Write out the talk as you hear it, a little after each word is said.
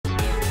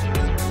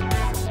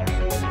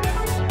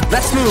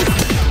Let's move!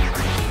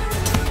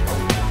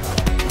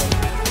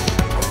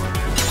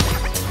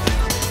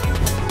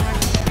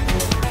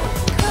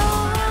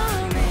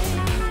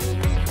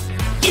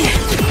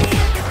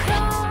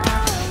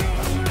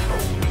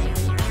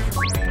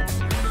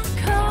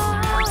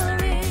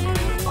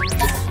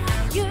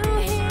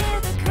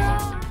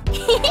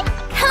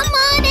 Come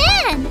on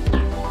in!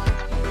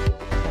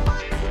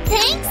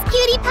 Thanks,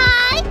 cutie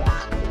pie!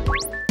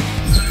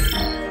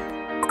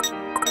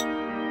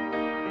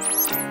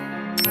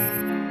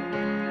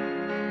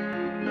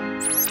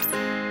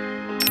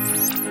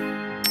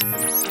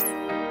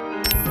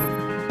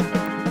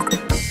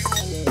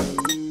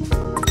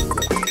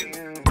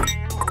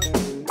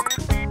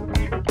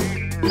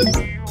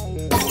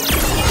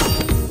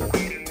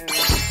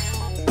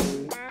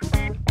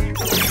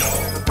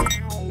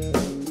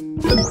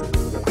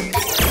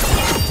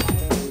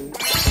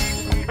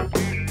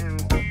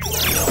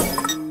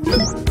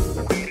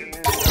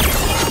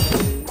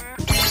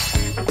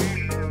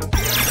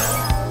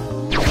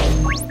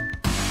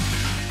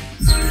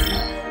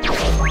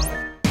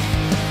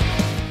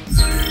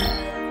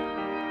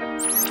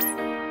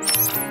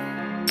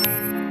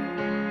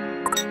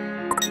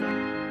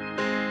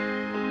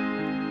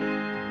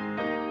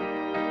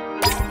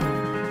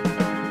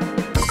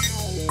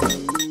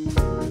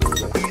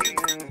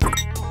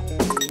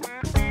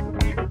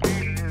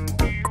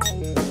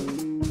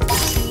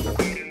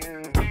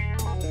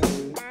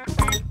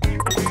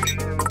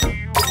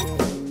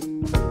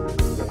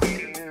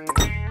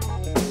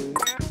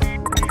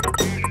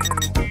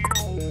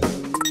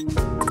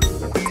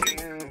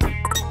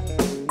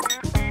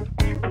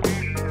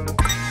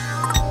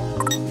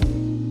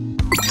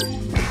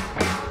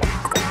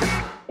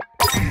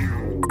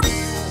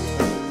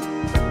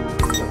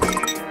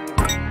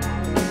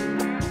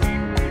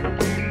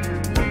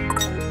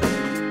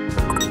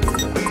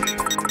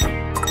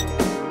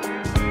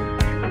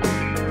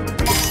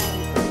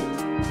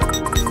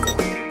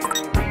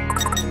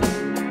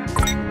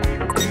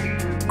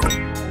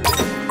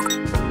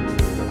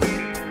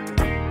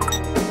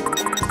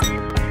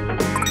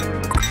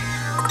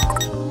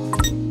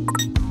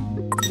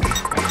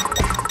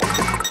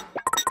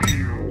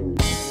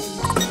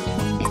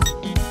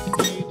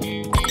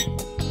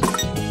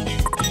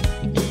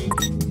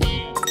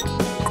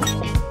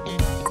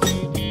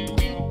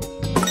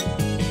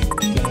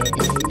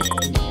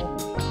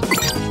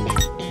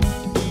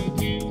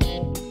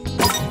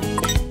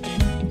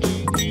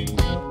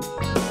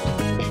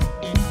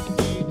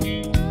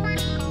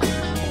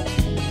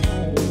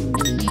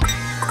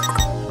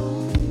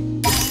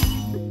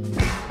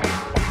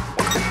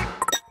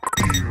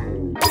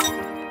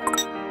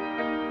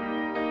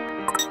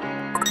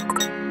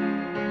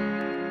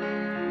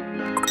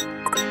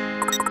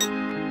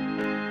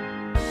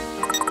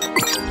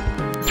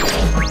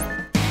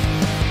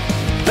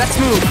 Let's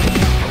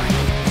move!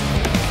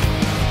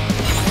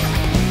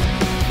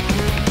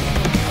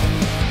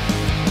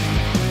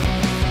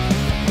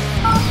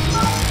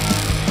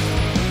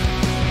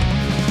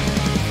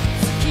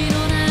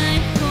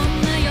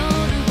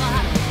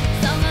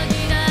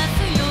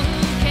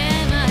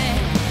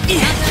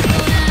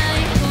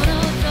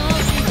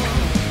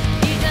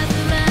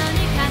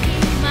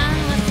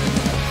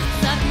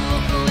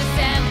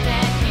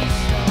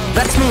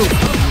 Let's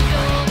move!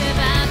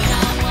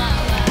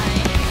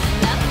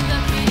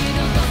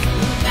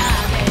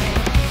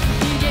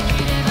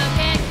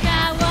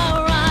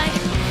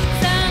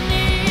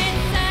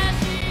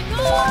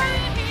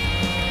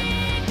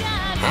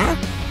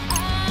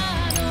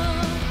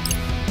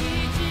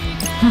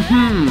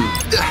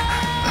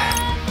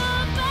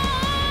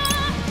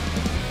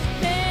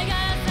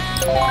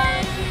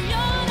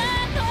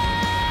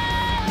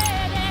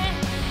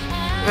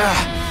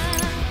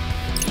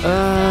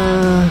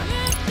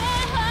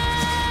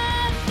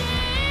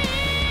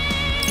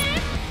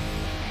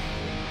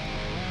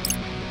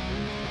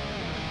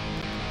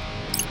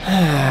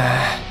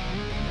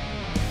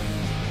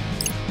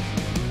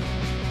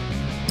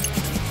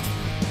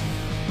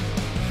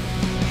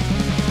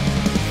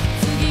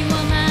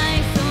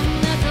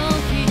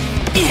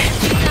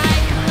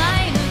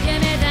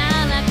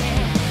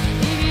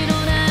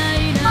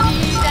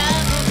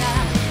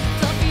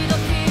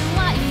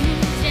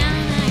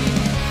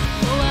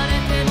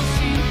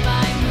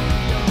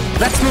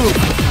 Let's move!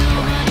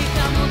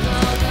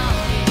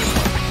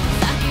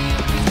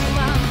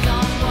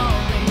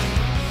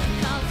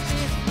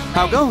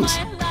 How goes?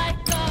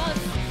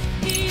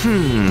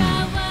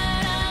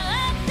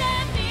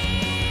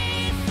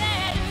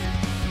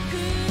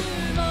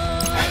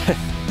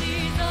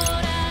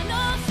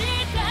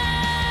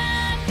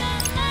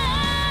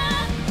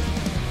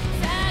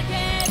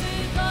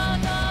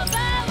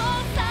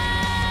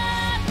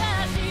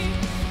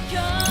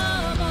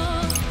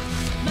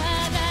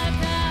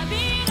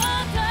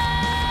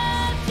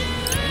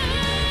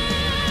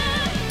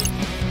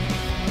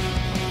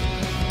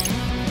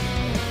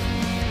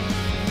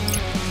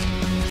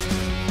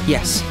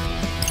 Yes.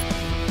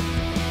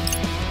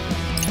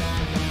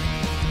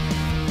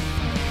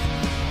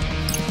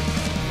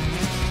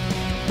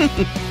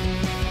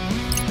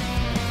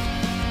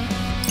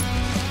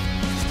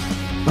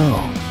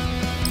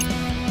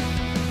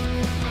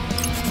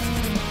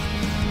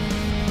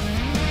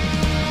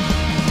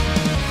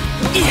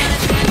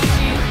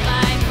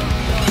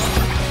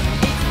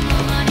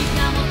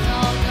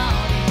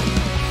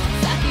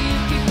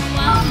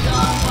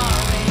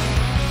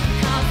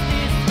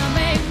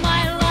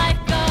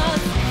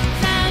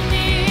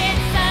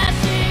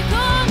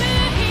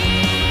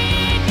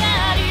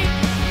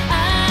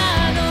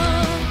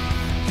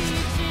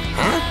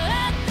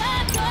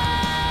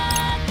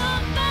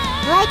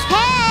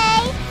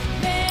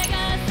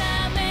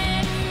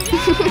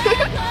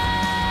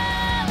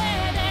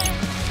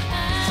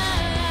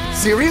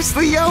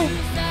 Seriously, yo?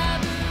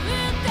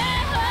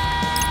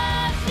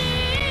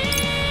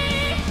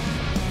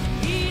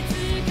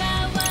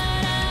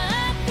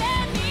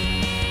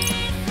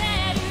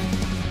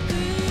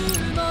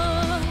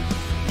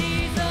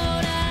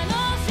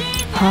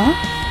 Huh?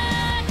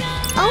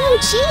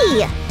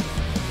 OMG!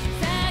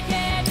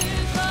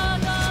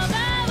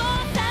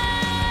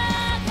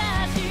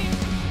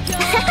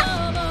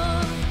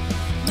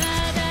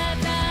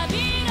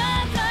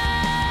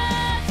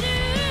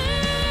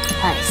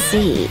 I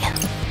see.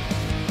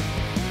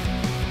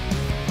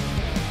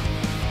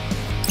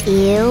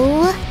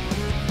 Ew.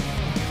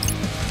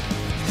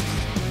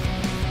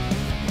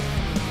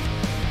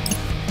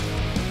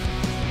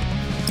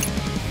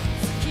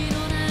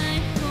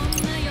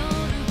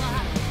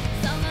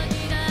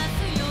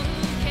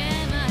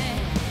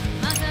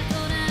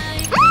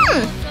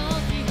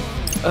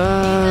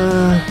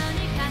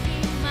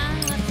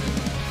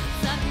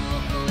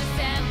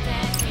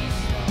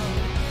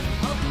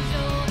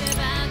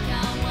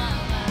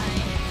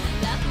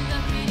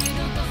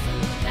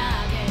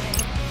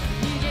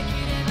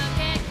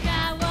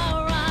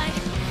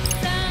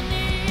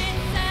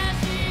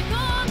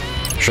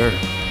 Sure.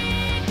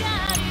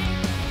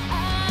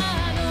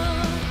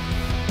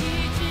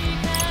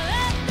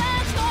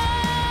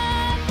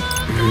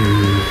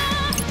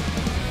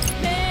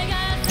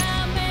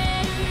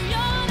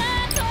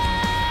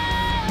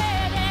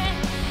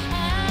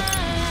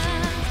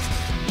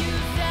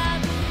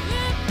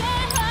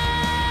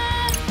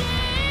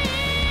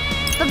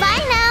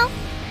 Bye-bye now.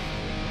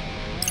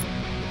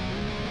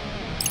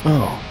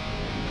 Oh.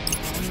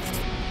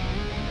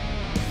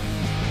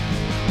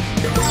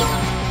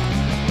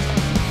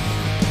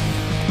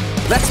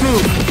 Let's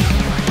move!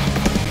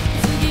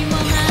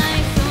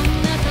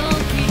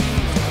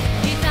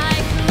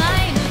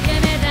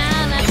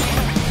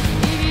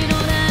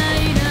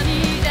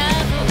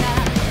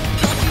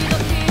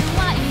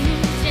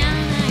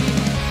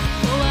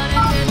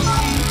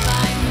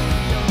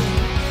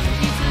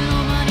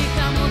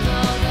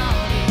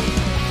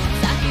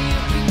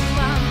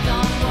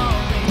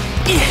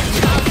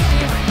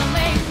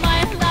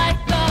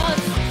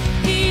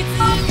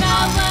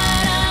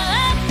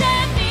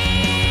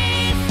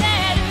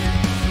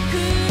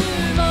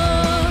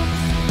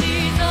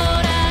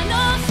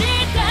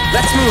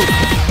 Let's move!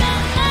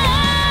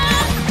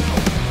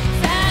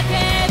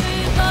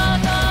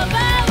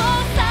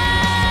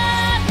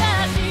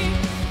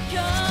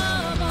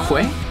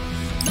 Kue?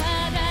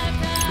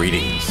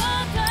 Greetings.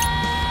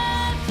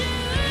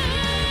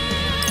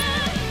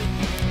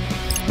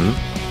 Hmm?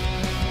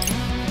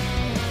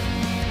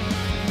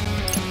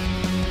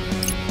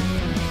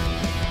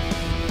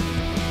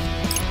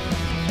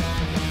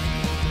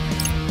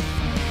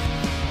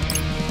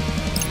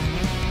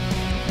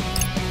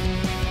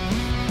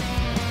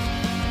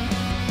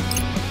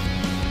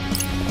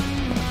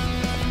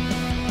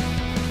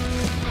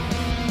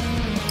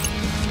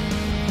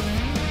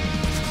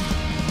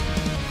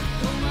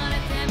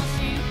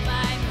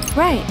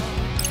 Right.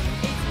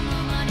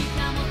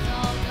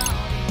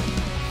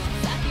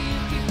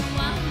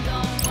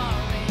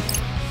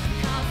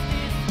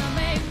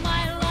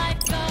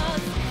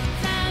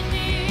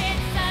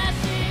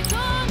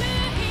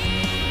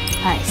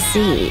 I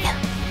see.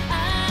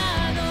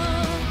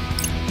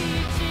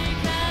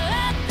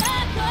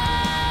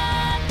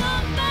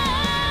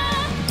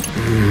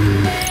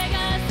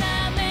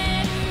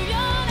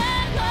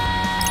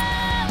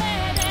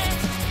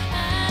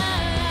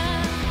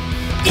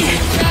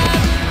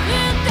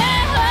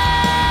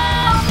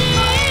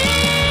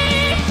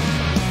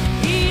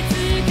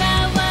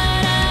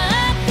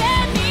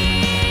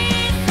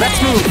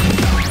 Let's move!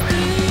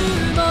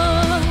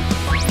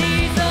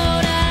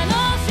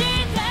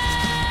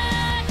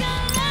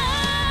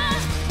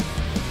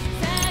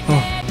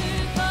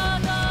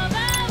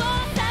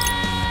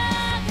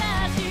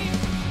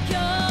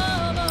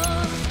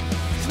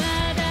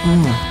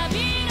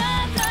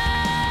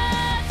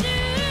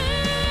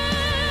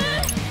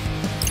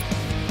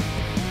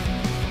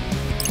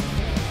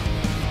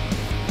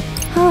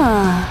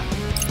 Huh.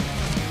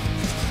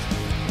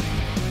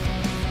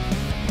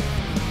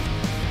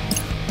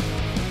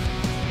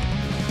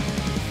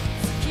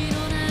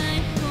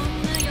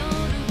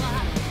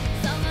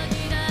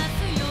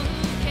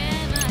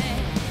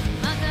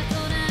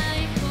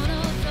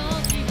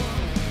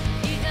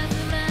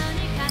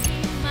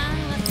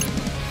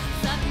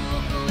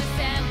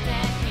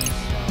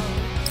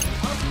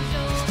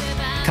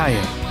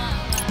 Kaye.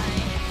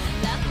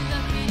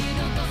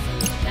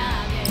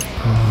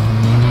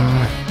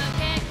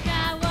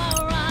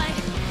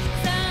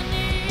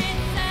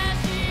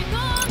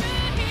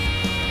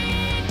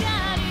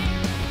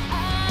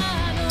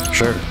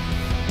 Sure.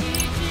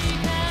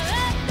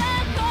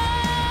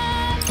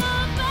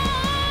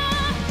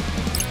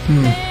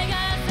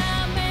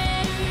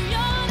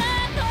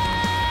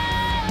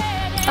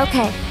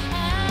 Okay.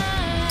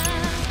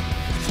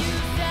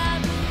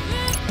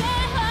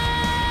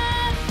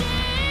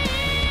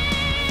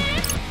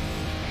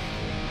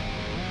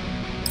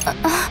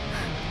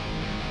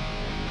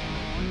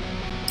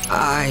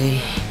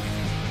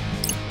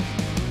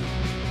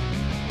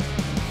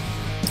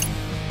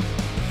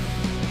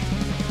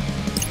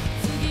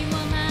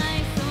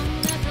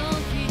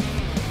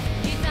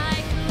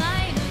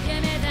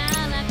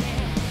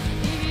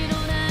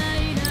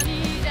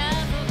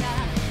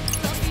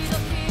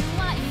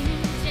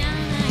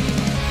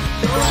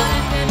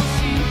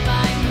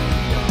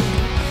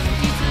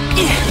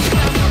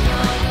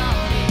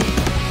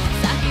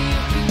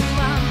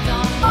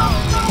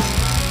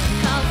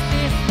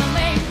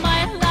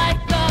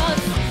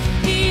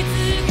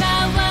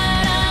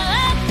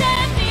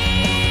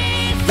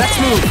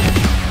 move!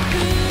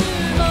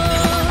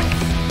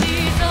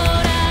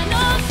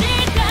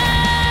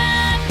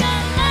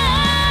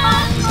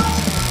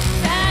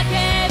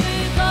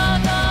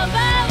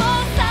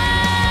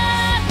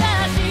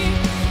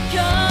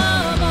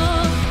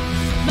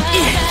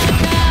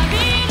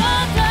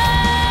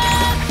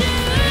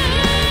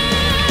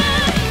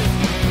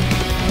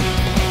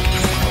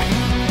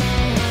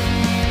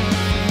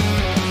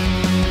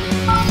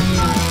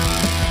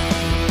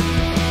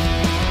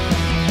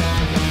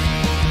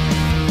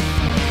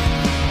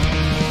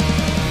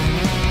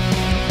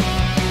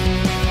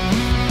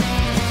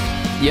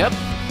 Yep.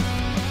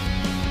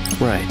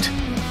 Right.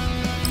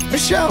 A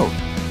show.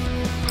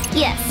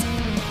 Yes.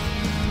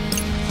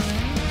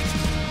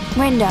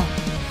 Rindo.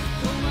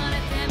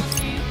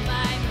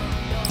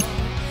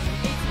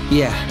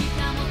 Yeah.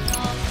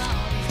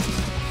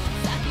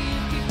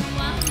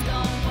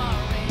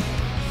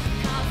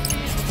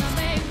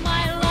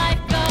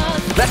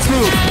 Let's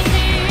move!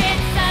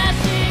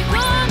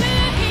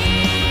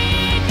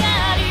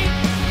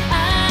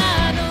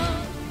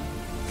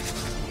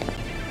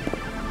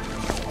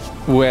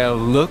 Well,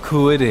 look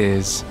who it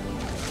is.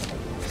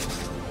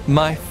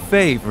 My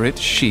favorite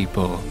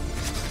sheeple.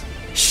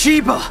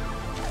 Shiba!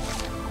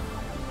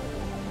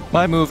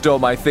 I moved all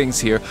my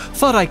things here.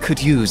 Thought I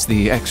could use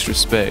the extra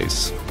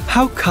space.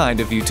 How kind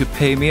of you to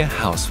pay me a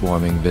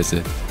housewarming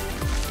visit.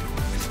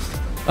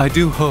 I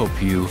do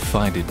hope you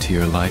find it to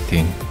your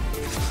liking.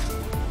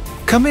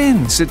 Come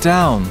in, sit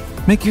down.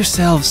 Make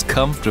yourselves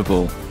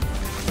comfortable.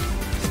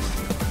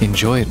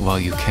 Enjoy it while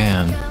you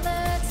can.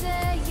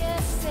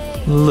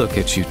 Look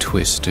at you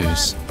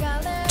twisters.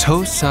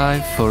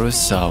 Tosai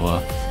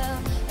Furusawa.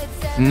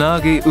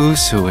 Nagi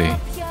Usui.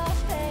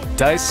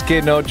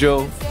 Daisuke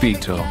Nojo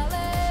Bito.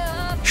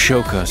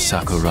 Shoka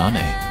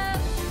Sakurane.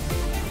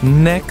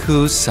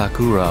 Neku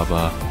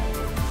Sakuraba.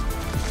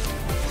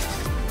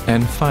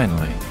 And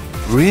finally,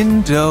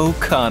 Rindo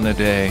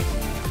Kanade.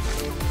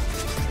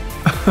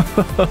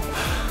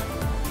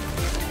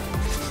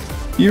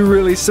 You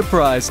really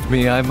surprised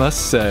me, I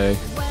must say.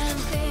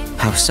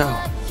 How so?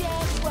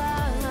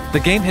 The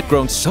game had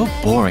grown so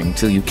boring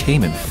till you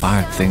came and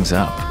fired things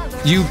up.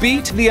 You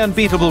beat the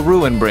unbeatable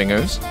Ruin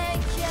Bringers,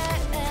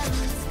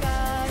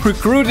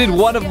 recruited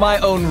one of my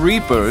own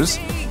Reapers,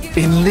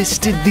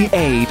 enlisted the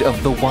aid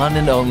of the one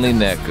and only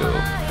Neku,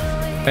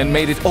 and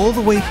made it all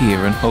the way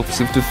here in hopes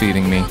of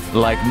defeating me,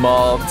 like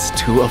moths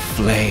to a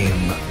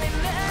flame.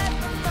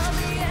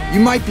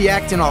 You might be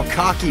acting all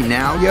cocky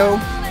now, yo,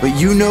 but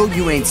you know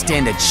you ain't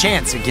stand a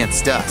chance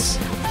against us.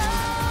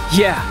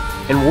 Yeah,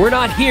 and we're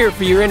not here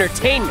for your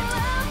entertainment.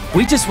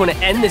 We just want to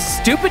end this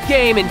stupid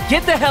game and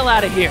get the hell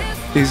out of here.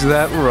 Is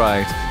that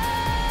right?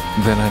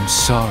 Then I'm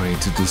sorry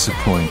to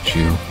disappoint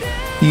you.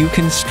 You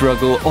can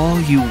struggle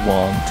all you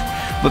want,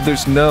 but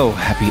there's no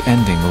happy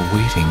ending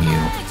awaiting you.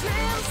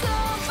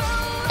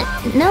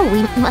 No,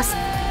 we must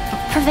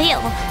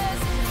prevail.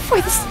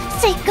 For the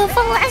sake of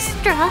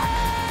Alestra.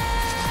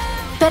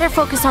 Better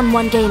focus on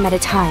one game at a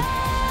time.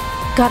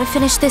 Gotta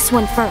finish this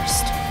one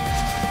first.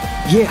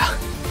 Yeah.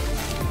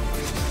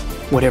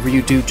 Whatever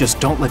you do, just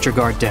don't let your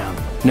guard down.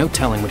 No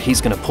telling what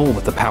he's gonna pull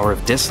with the power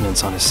of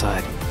dissonance on his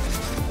side.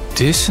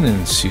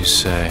 Dissonance, you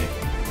say?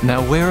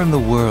 Now where in the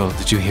world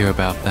did you hear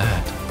about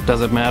that?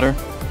 Does it matter?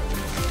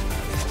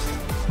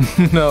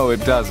 No,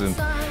 it doesn't.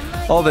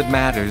 All that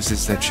matters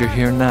is that you're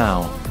here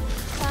now.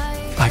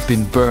 I've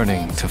been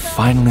burning to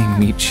finally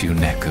meet you,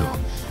 Neku.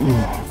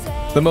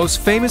 The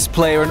most famous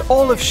player in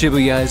all of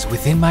Shibuya is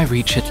within my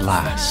reach at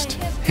last.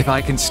 If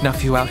I can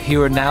snuff you out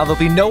here and now, there'll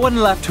be no one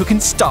left who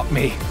can stop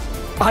me.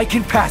 I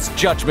can pass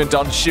judgment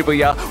on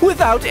Shibuya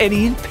without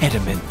any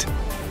impediment.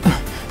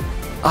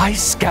 I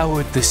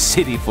scoured the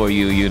city for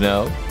you, you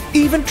know.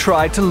 Even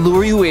tried to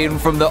lure you in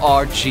from the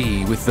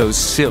RG with those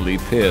silly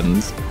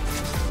pins.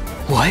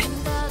 What?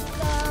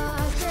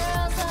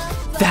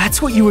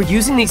 That's what you were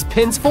using these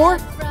pins for?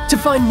 To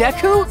find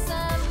Neku?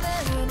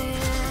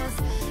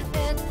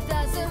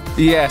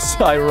 Yes,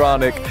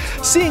 ironic,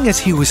 seeing as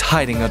he was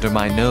hiding under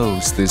my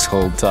nose this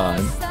whole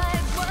time.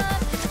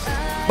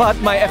 But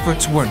my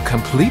efforts weren't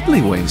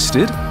completely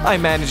wasted. I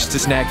managed to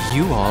snag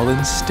you all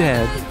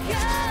instead.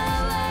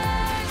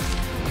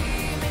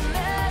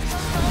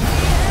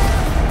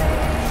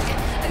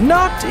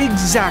 Not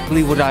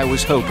exactly what I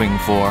was hoping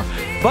for,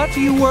 but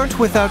you weren't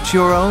without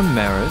your own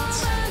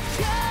merits.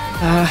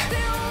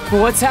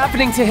 What's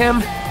happening to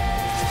him?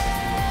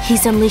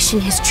 He's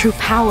unleashing his true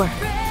power.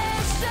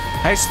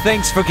 As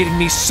thanks for getting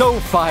me so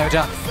fired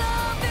up,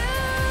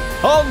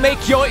 I'll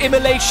make your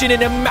immolation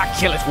an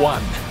immaculate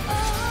one.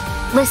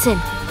 Listen,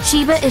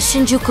 Shiba is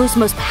Shinjuku's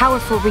most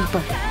powerful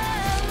Reaper.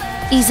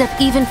 Ease up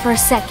even for a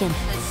second,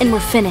 and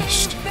we're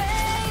finished.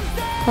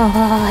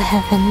 Oh,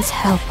 heavens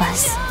help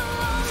us.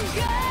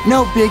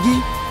 No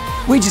biggie.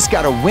 We just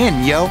gotta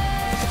win, yo.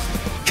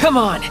 Come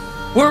on!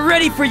 We're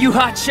ready for you,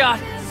 Hotshot!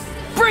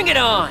 Bring it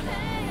on!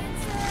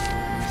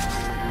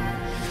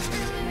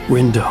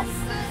 Rindo,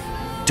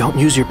 don't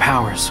use your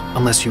powers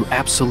unless you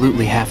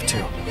absolutely have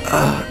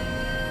to.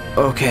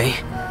 Okay.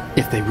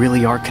 If they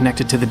really are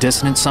connected to the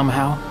dissonance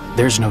somehow,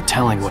 there's no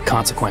telling what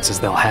consequences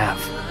they'll have.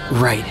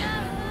 Right.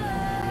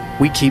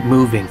 We keep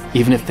moving,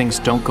 even if things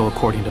don't go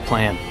according to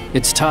plan.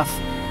 It's tough,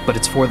 but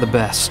it's for the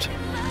best.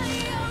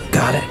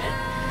 Got it.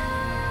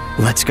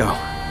 Let's go.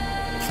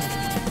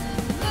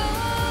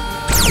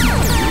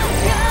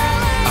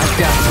 I've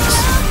got this.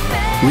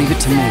 Leave it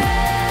to me.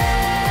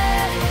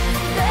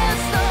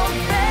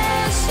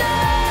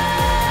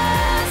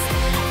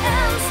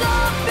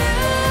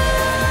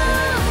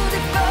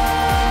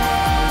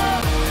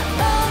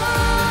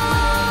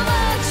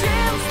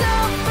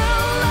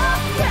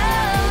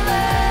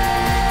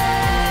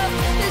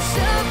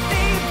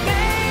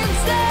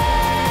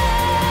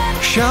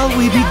 Shall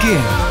we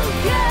begin?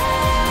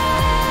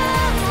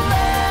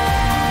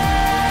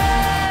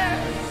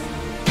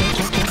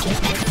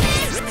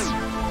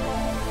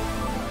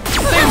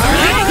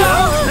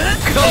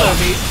 Color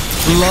me.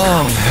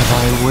 Long have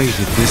I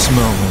waited this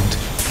moment.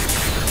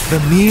 The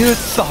mere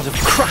thought of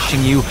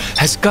crushing you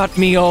has got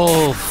me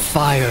all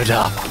fired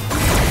up.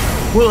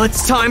 Well,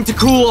 it's time to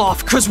cool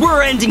off, cause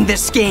we're ending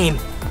this game.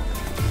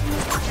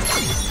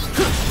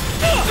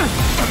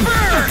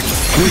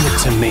 Leave it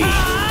to me.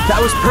 That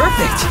was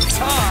perfect.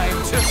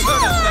 Time to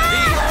turn up the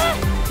heat.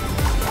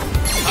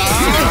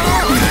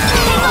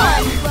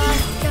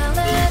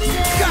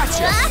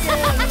 Gotcha.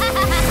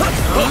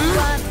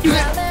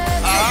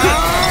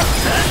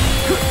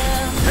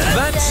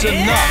 That's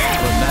enough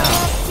for now.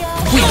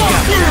 We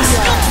got this.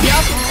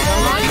 Yep.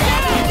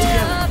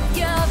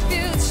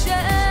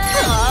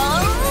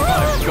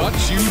 I've got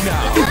you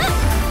now.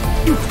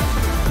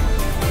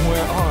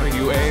 Where are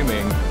you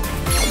aiming?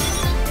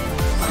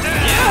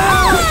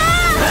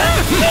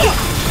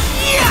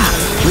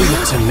 Leave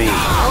it to me.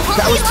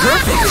 That was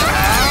perfect.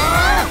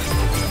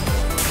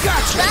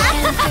 Gotcha.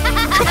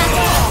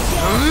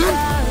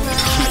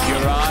 Keep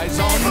your eyes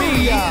on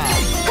me.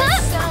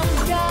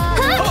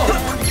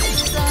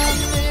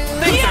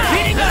 Things are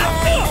heating up!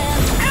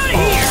 Out of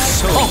here!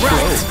 So All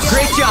right.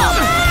 Great job.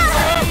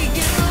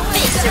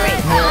 Victory.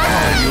 Where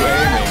are you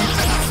aiming?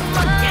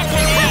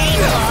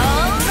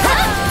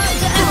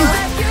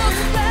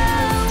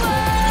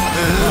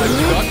 I've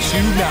got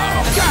you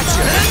now.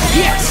 Gotcha.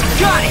 Yes,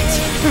 got it.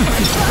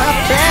 Not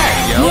bad,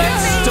 yo.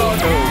 Let's start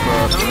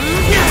over.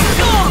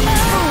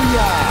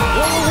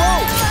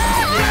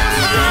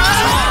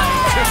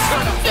 To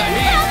turn up the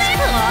heat.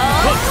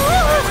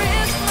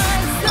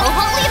 Oh,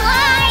 holy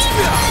line!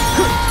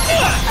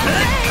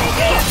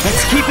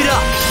 Let's keep it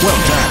up. Well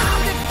done.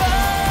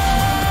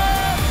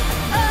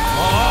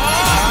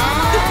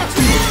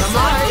 Come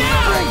on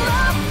down. Bring it.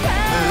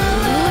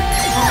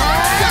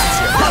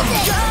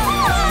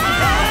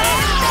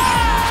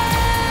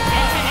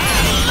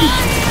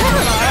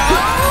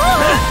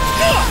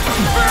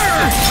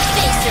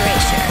 Face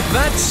erasure.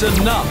 That's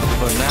enough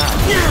for now.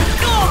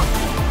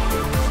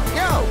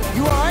 Yo,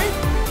 you alright?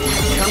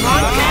 Come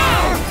on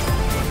down.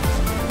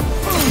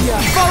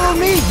 Follow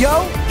me, yo!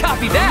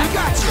 Copy that!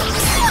 Gotcha.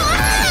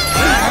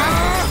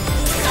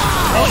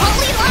 Oh,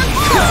 holy line!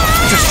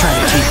 Just trying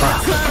to keep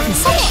up.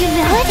 Such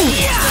humility.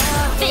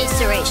 Face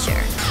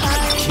erasure.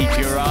 Keep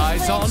your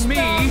eyes on me.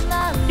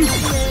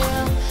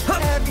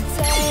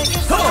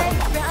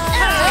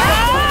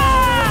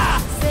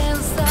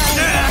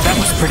 That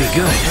was pretty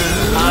good.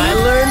 I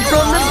learned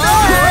from the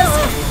best!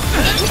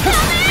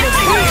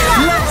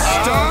 Let's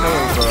start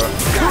over.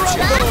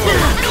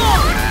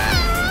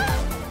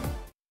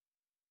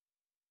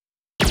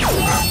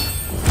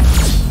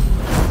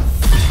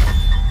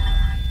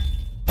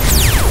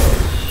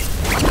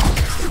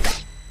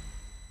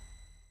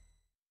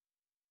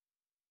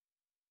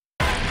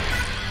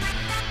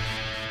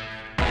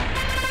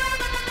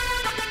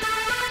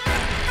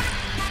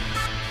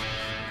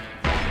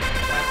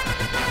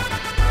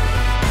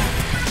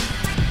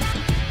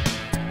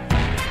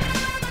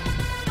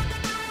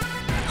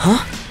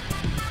 Huh?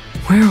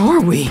 Where are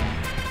we?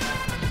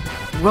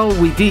 Well,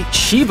 we beat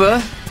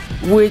Shiba,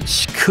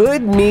 which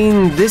could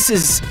mean this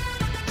is...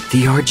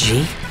 The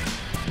RG?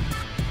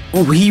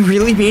 We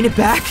really made it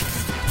back?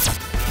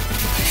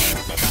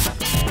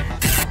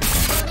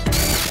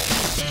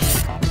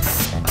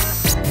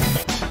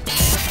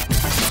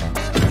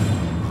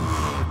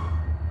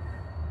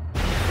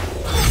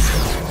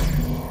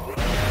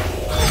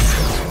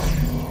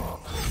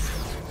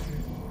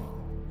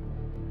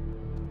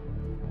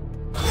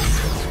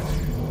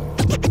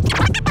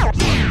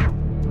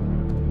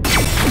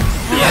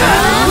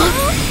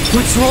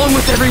 What's wrong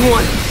with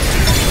everyone?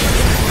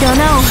 Don't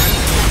know,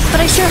 but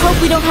I sure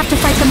hope we don't have to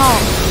fight them all.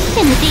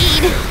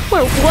 Indeed,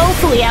 we're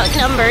woefully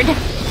outnumbered.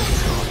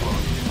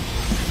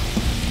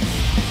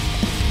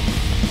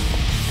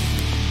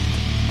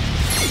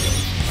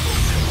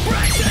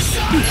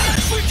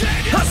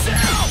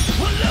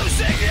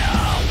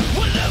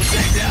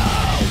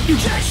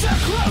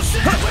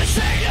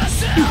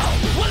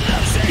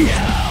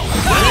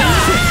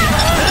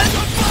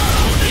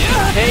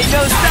 Ain't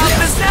no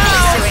stopping us now!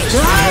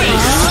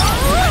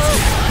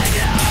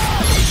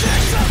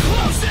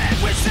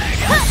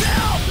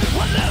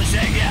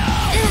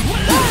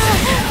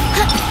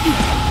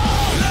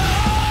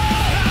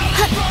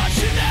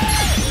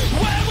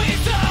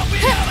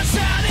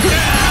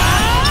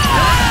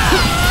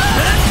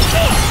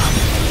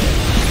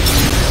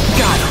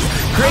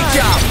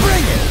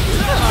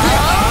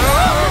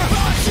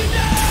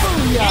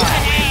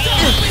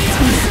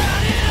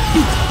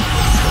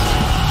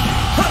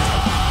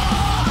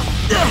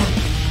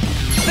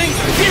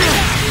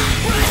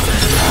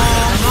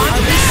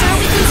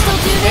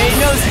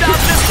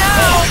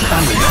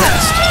 I'm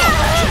impressed.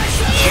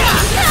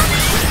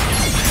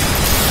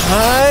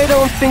 I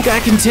don't think I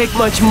can take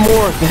much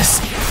more of this.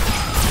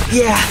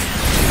 Yeah.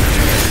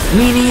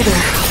 Me neither.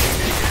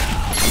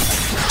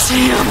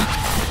 Damn.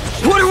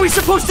 What are we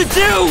supposed to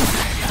do?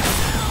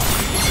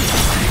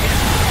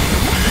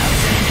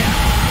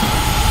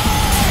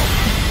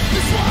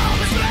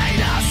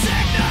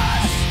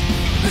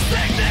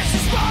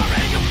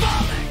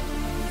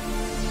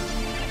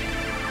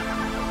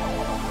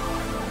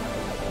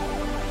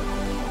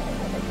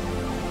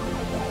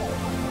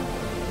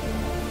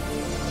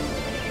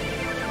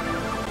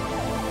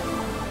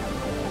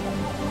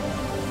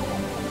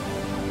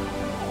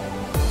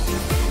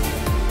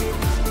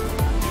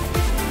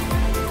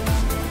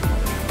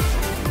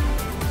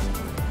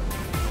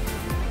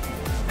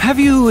 Have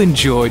you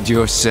enjoyed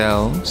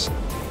yourselves?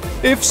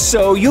 If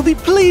so, you'll be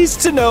pleased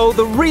to know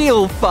the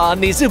real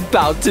fun is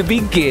about to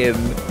begin.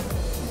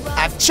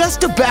 I've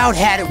just about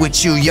had it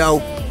with you, yo.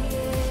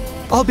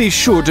 I'll be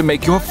sure to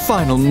make your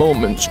final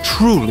moments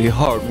truly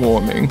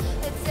heartwarming.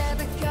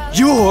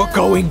 You're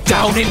going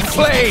down in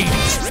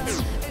flames!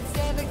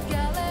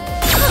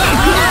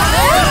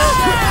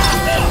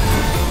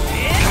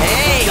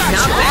 Hey,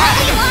 not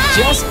bad.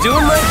 Just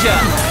doing my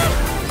job.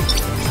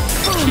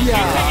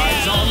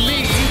 Eyes on me!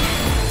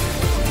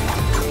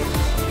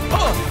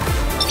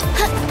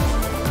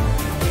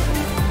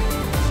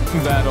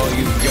 That all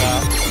you've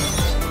got?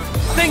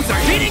 Things are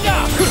heating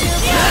up!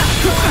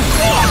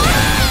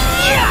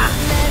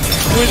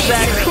 Was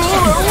that cool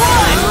or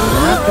what?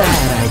 Not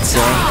bad, I'd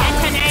say.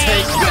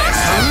 Take this!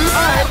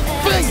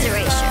 Face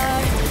erasure.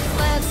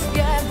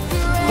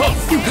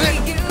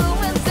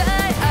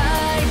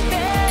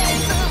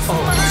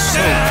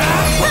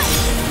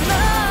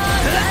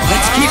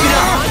 Let's keep it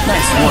up.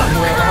 Nice work.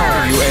 Where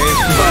are you,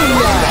 Abe?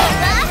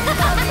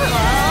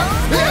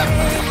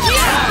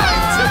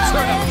 To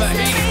turn up the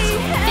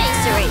heat!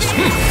 Face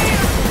erasure.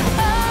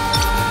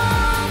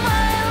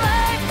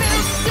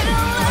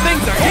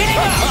 Things are heating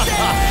up!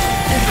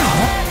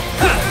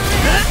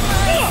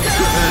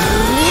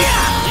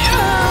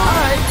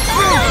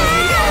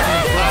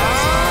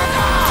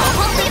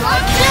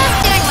 Just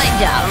doing my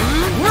job.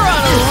 We're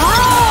on a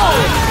roll!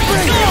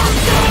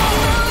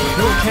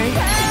 You okay?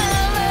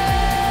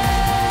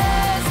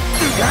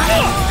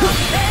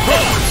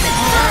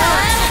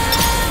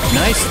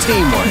 Nice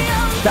teamwork.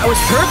 That was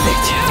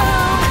perfect.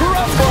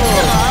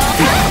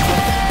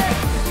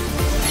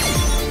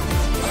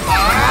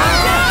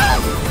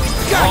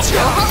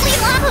 Gotcha. Holy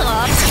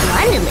lava.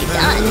 Splendidly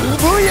done.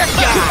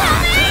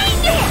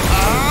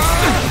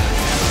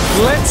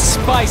 Let's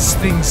spice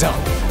things up.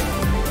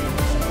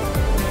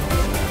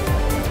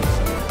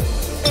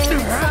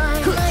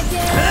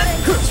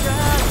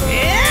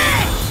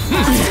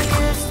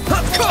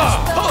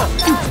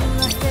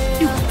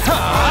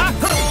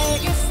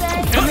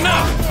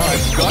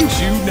 I've got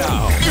you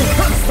now.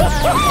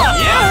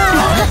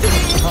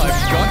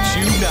 I've got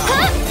you now.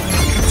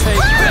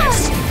 Take this.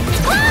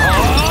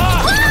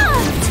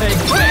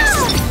 Take this.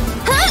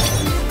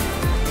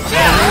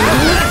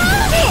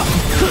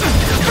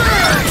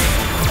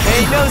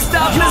 Ain't no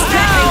stopping us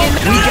now!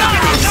 We got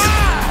this.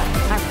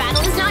 Our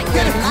battle is not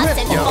good unless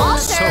it's You're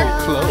so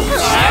close.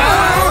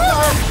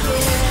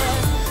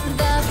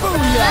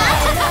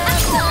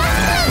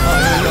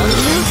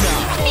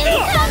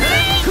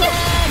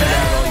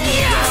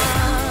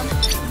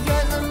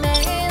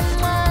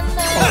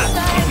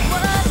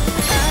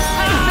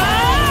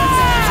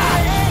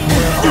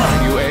 Where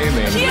are you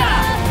aiming?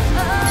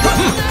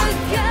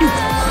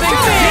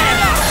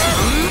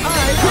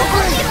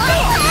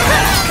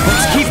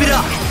 Let's keep it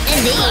up.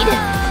 Indeed.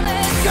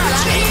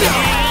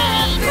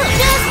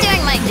 Just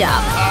doing my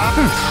job.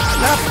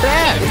 Not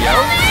bad, yo.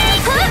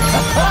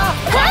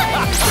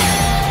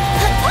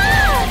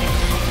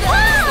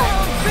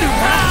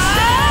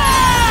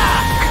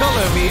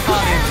 Color me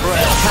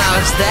unimpressed.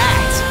 How's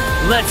that?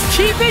 Let's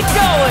keep it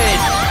going!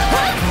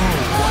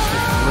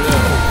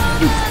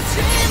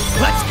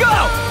 Let's go!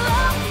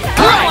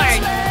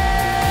 Forward!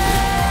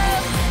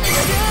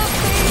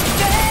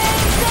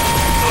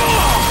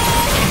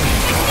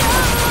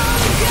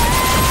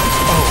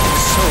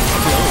 So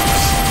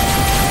close.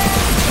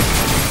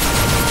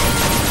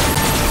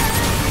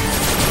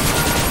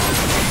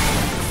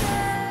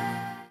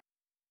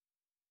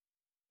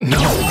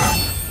 No,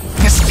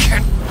 this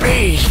can't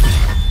be.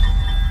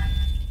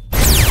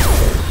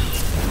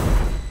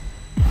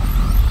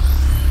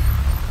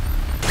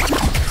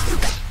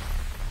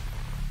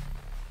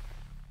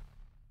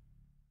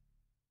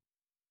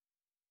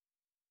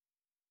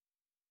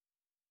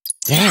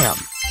 Damn.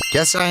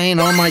 Guess I ain't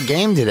on my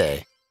game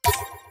today.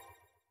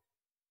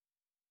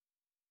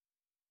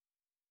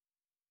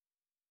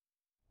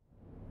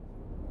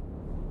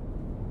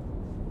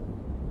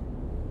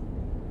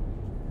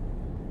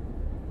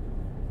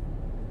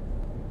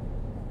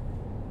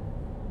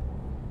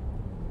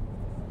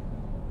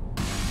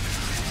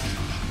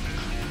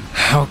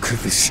 How could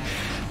this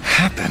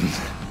happen?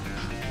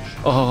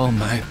 All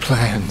my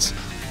plans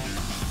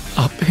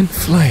up in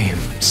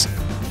flames.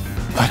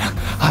 But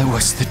I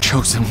was the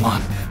chosen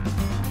one.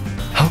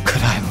 How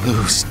could I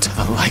lose to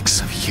the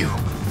likes of you?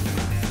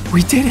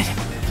 We did it!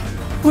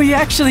 We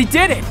actually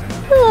did it!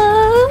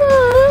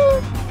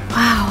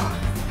 Wow.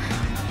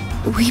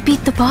 We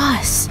beat the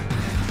boss.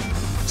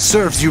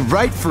 Serves you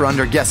right for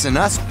underguessing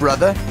us,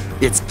 brother.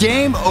 It's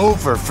game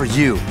over for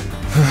you.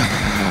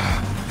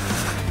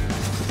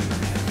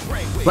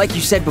 Like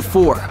you said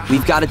before,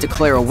 we've got to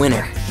declare a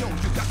winner.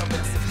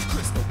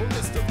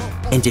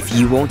 And if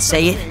you won't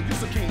say it,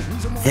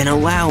 then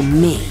allow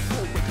me.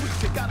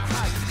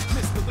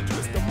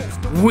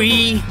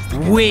 We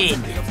win!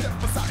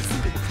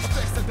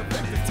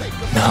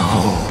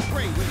 No.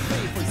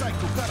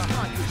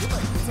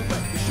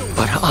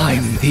 But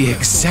I'm the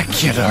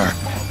executor.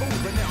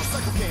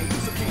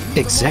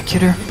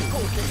 Executor?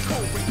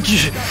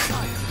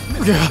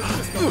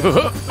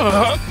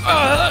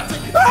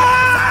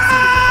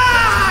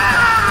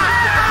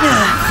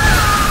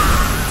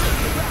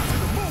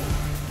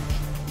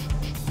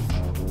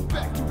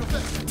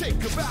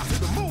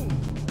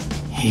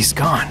 He's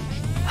gone.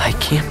 I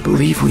can't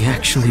believe we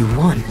actually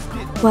won.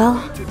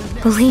 Well,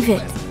 believe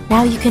it.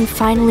 Now you can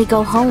finally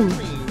go home.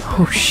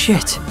 Oh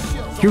shit.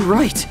 You're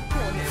right.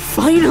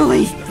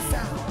 Finally!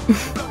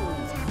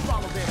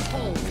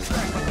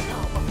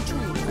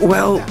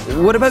 Well,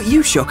 what about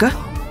you, Shoka?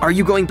 Are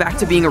you going back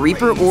to being a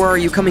Reaper, or are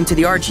you coming to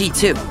the RG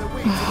too?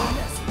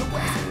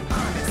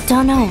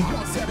 Don't know.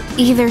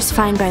 Either's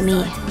fine by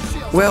me.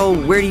 Well,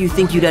 where do you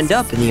think you'd end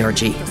up in the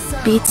RG?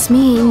 Beats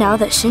me now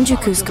that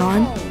Shinjuku's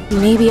gone.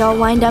 Maybe I'll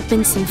wind up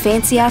in some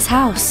fancy-ass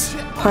house.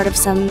 Part of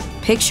some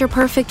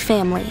picture-perfect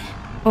family.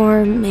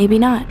 Or maybe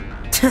not.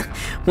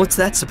 What's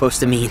that supposed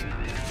to mean?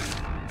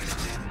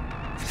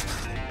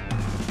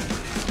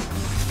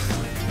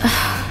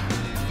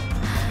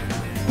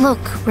 Look,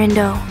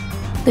 Rindo.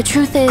 The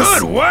truth is...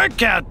 Good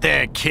work out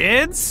there,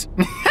 kids!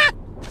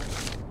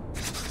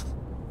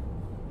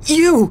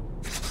 You!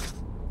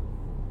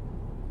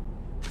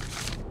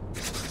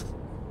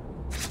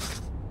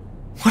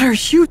 What are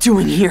you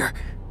doing here?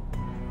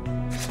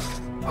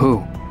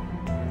 Who?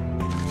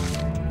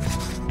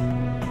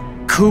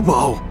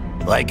 Kubo.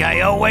 Like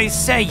I always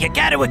say, you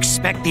gotta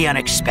expect the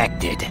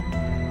unexpected.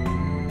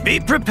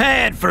 Be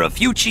prepared for a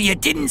future you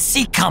didn't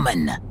see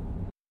coming.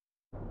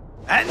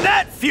 And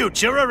that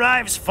future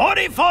arrives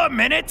 44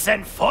 minutes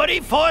and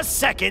 44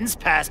 seconds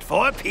past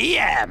 4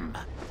 p.m.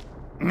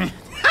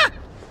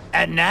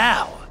 And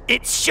now,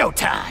 it's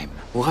showtime.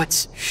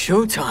 What's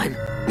showtime?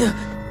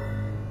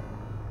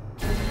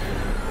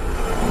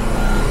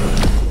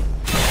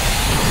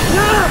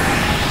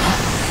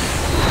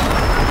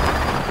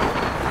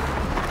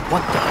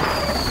 What the?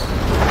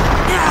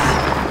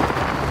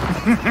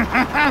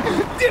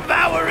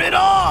 Devour it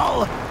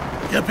all!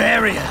 The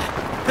barrier,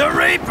 the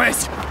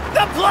reapers,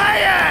 the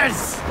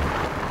players!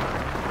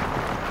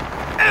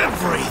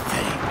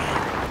 Everything.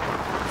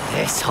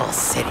 This whole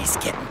city's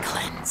getting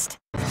cleansed.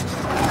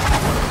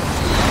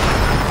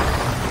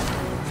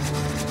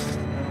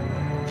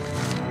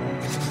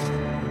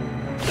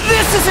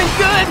 This isn't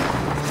good!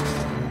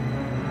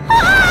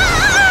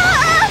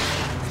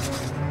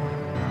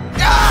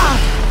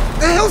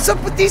 The hell's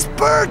up with these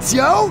birds,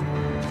 yo?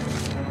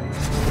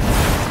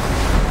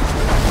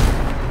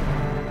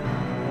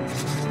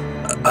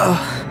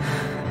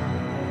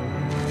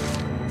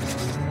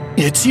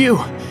 It's you.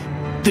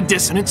 The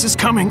dissonance is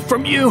coming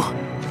from you.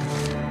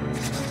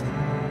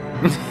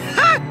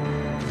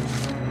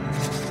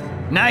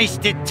 Nice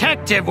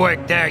detective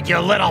work there, you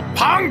little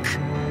punk!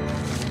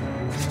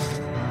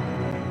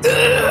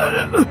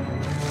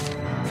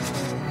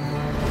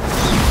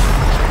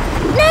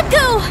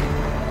 Neko!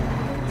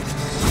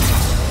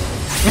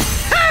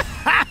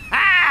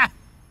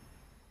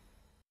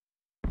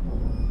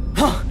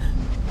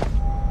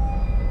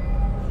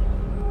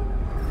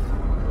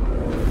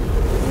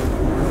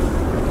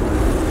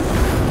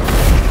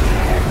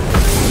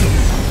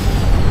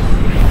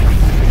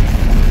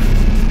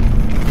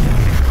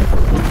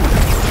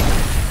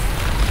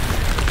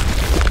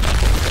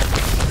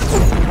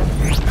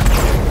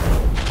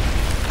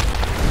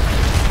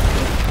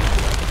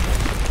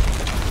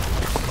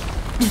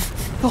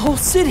 The whole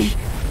city!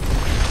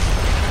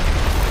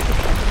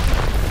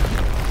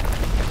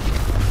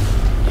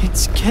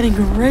 It's getting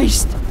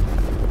erased.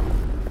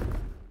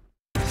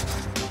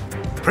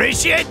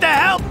 Appreciate the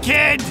help,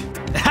 kid!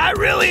 I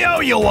really owe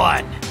you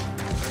one!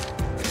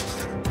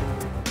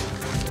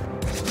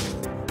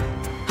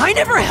 I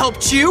never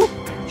helped you!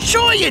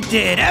 Sure you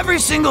did, every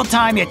single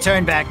time you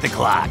turned back the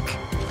clock.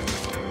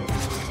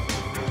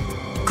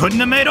 Couldn't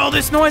have made all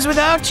this noise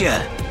without you.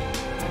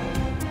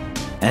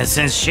 And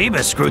since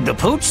Shiba screwed the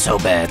pooch so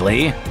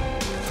badly,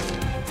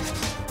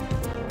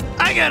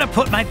 I gotta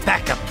put my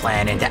backup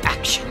plan into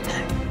action.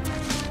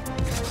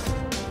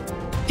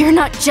 You're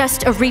not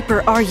just a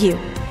Reaper, are you?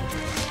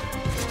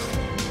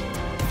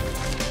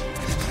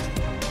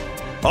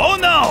 Oh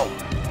no!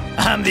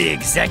 I'm the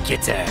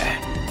executor.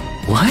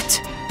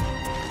 What?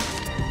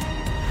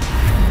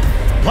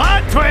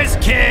 Plot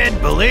twist, kid!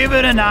 Believe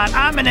it or not,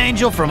 I'm an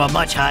angel from a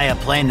much higher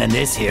plane than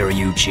this here,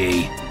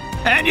 Yuchi.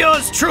 And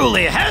yours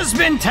truly has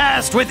been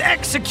tasked with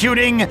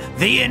executing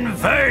the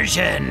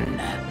inversion.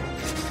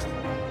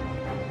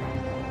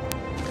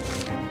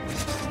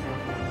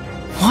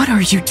 What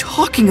are you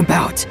talking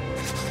about?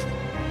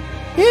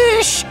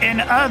 Ish, in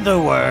other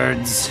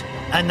words,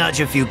 nudge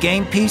a few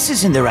game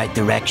pieces in the right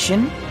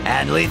direction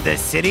and lead the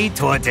city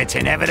towards its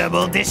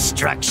inevitable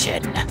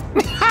destruction.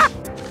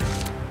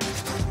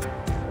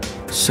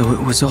 So it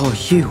was all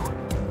you.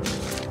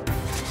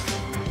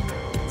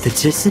 The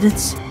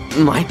dissonance?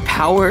 My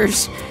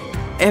powers?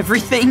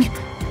 Everything?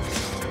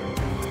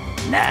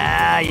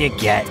 Nah, you're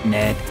getting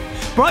it.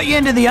 Brought you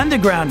into the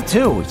underground,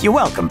 too. You're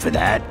welcome for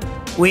that.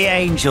 We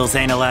angels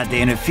ain't allowed to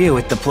interfere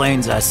with the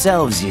planes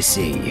ourselves, you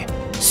see.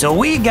 So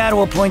we gotta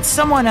appoint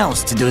someone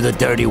else to do the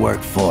dirty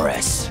work for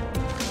us.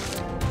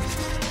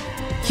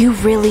 You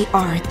really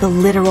are the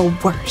literal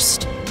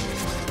worst.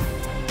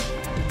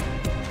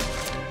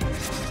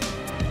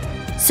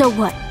 So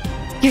what?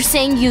 You're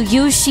saying you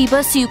used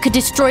Shiba so you could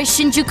destroy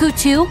Shinjuku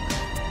too?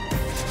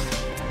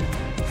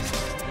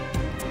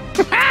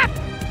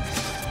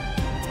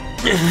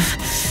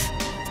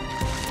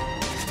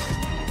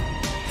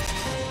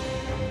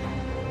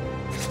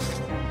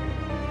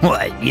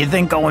 What, you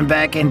think going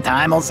back in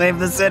time will save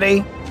the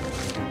city?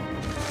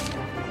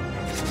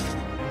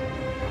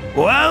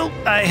 Well,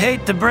 I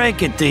hate to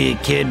break it to you,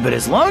 kid, but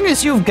as long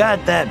as you've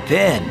got that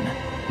pin,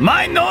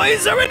 my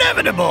noise are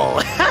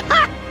inevitable!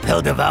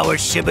 They'll devour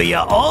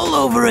Shibuya all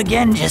over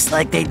again just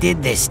like they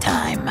did this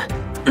time.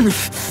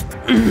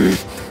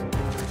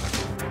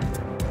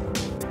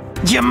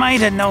 You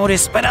might have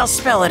noticed, but I'll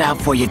spell it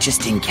out for you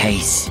just in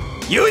case.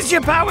 Use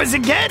your powers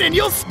again and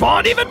you'll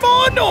spawn even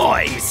more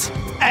noise!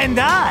 And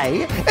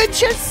I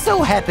just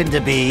so happen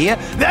to be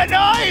the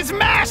Noise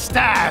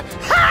Master!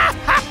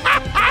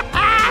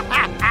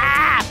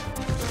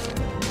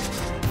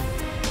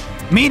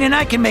 Meaning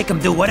I can make them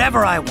do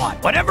whatever I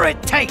want, whatever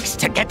it takes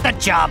to get the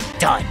job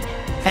done.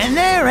 And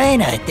there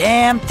ain't a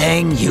damn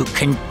thing you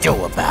can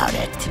do about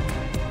it.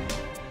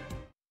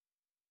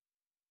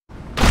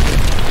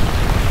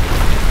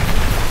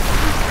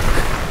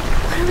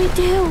 What do we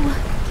do?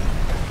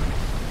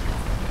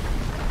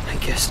 I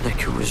guess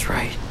Neku was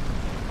right.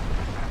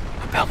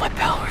 About my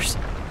powers.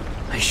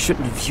 I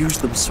shouldn't have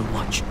used them so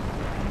much.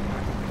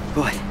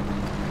 But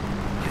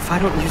if I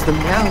don't use them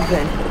now,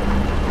 then...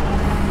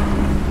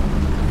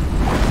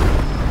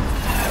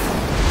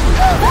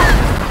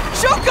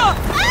 Shoka!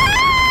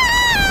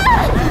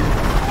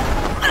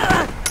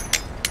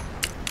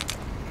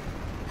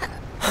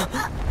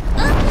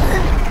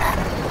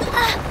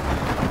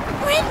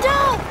 Rindo!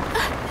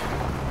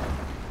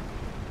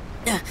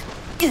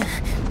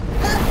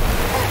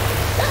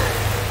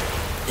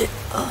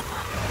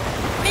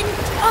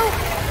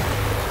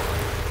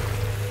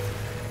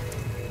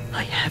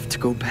 I have to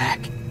go back.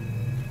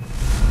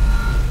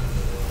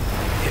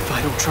 If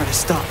I don't try to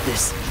stop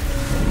this,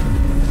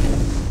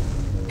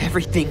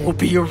 everything will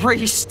be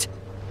erased.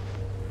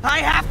 I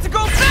have to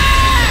go back!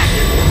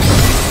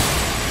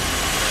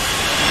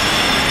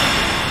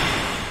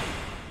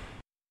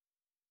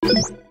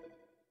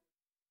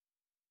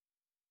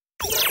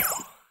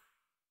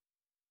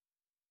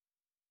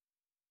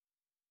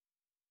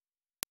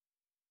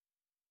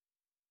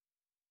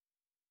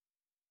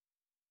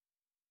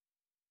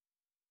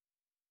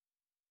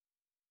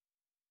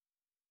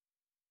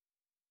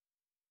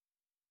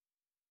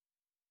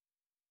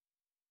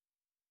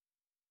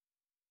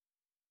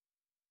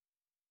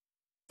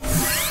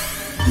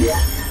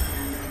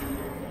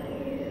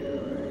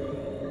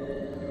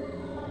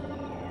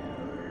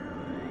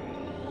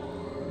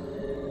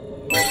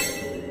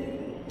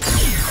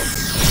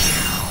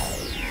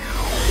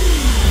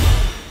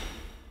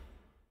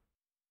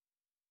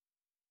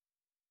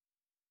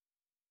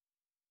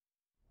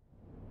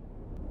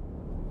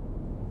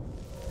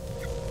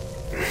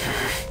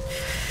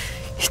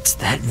 It's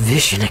that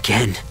vision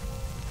again.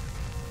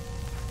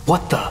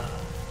 What the?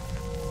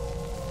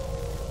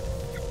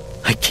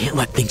 I can't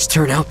let things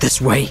turn out this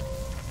way.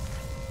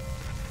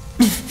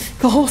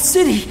 The whole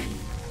city!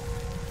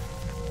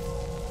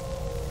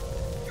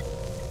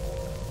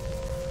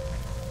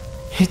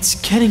 It's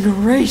getting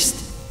erased.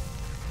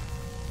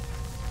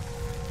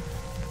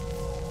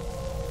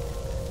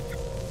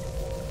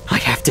 I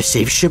have to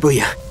save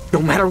Shibuya,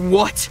 no matter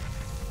what.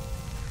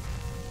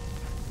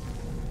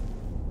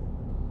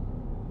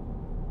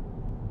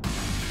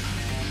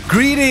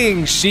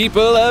 Greetings,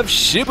 sheeple of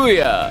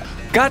Shibuya!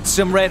 Got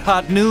some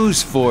red-hot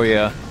news for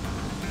you.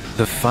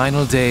 The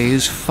final day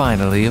is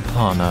finally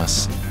upon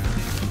us.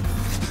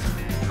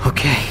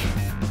 Okay,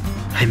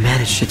 I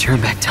managed to turn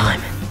back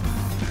time.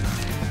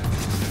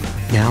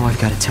 Now I've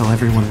got to tell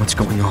everyone what's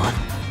going on.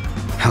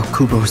 How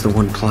Kubo's the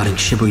one plotting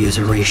Shibuya's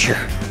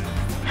erasure.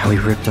 How he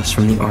ripped us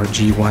from the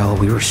RG while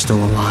we were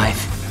still alive.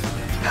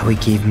 How he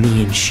gave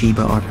me and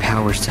Shiba our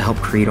powers to help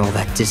create all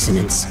that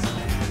dissonance.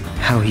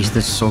 How he's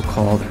the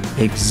so-called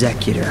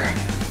executor.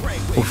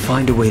 We'll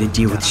find a way to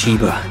deal with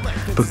Shiba,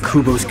 but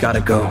Kubo's gotta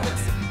go.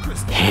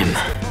 Him.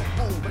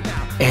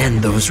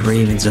 And those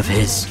ravens of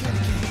his.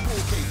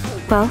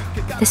 Well,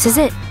 this is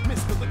it.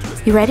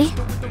 You ready?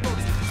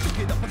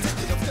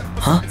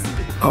 Huh?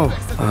 Oh,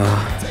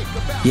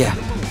 yeah.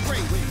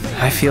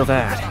 I feel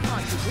that.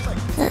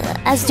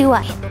 As do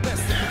I.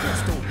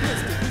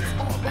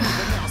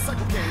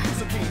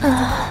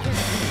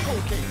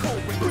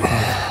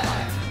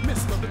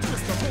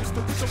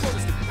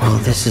 Well,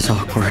 this is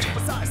awkward.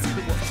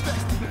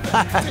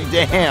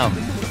 Damn.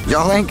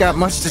 Y'all ain't got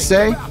much to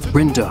say?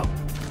 Rindo,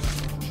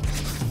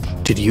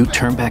 did you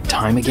turn back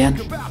time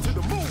again?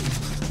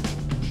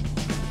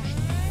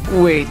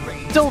 Wait,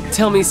 don't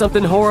tell me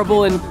something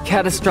horrible and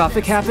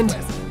catastrophic happened.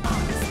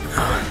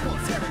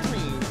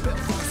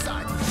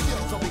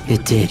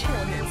 It did.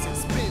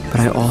 But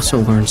I also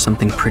learned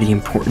something pretty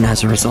important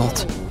as a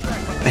result.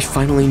 I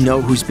finally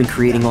know who's been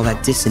creating all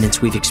that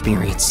dissonance we've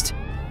experienced.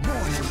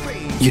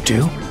 You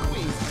do?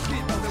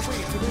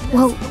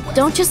 Well,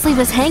 don't just leave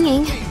us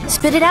hanging.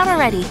 Spit it out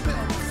already.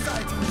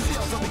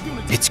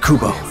 It's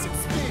Kubo,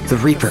 the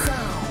Reaper.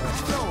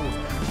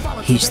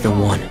 He's the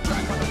one.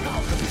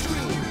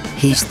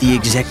 He's the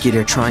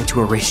executor trying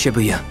to erase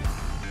Shibuya.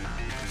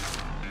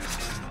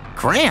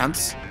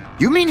 Gramps?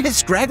 You mean his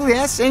scraggly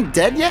ass ain't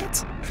dead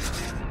yet?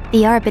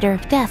 The Arbiter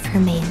of Death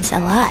remains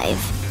alive.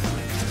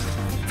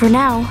 For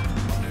now,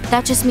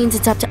 that just means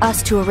it's up to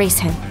us to erase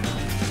him.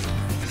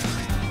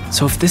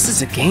 So if this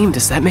is a game,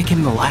 does that make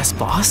him the last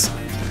boss?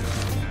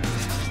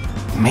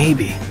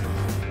 Maybe.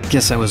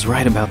 Guess I was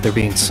right about there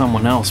being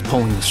someone else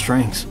pulling the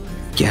strings.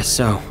 Guess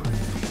so.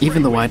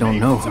 Even though I don't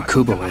know who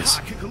Kubo is.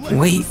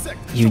 Wait,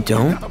 you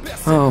don't?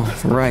 Oh,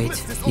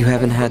 right. You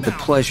haven't had the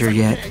pleasure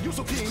yet.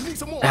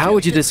 How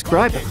would you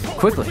describe him?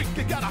 Quickly.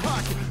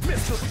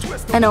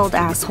 An old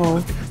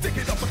asshole.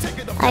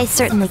 I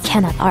certainly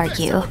cannot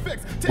argue.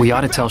 We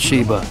ought to tell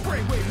Shiba.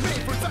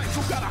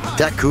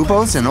 That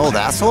Kubo's an old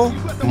asshole?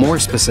 More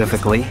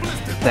specifically,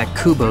 that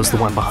Kubo's the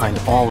one behind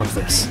all of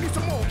this.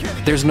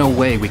 There's no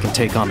way we can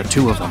take on the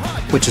two of them,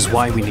 which is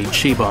why we need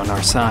Shiba on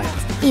our side.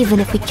 Even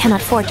if we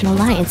cannot forge an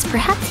alliance,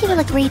 perhaps he will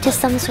agree to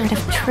some sort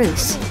of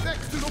truce.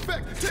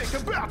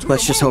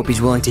 Let's just hope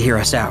he's willing to hear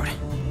us out.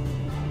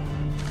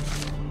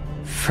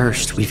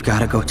 First, we've got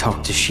to go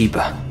talk to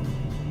Shiba.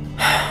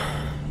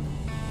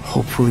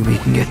 Hopefully we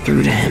can get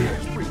through to him.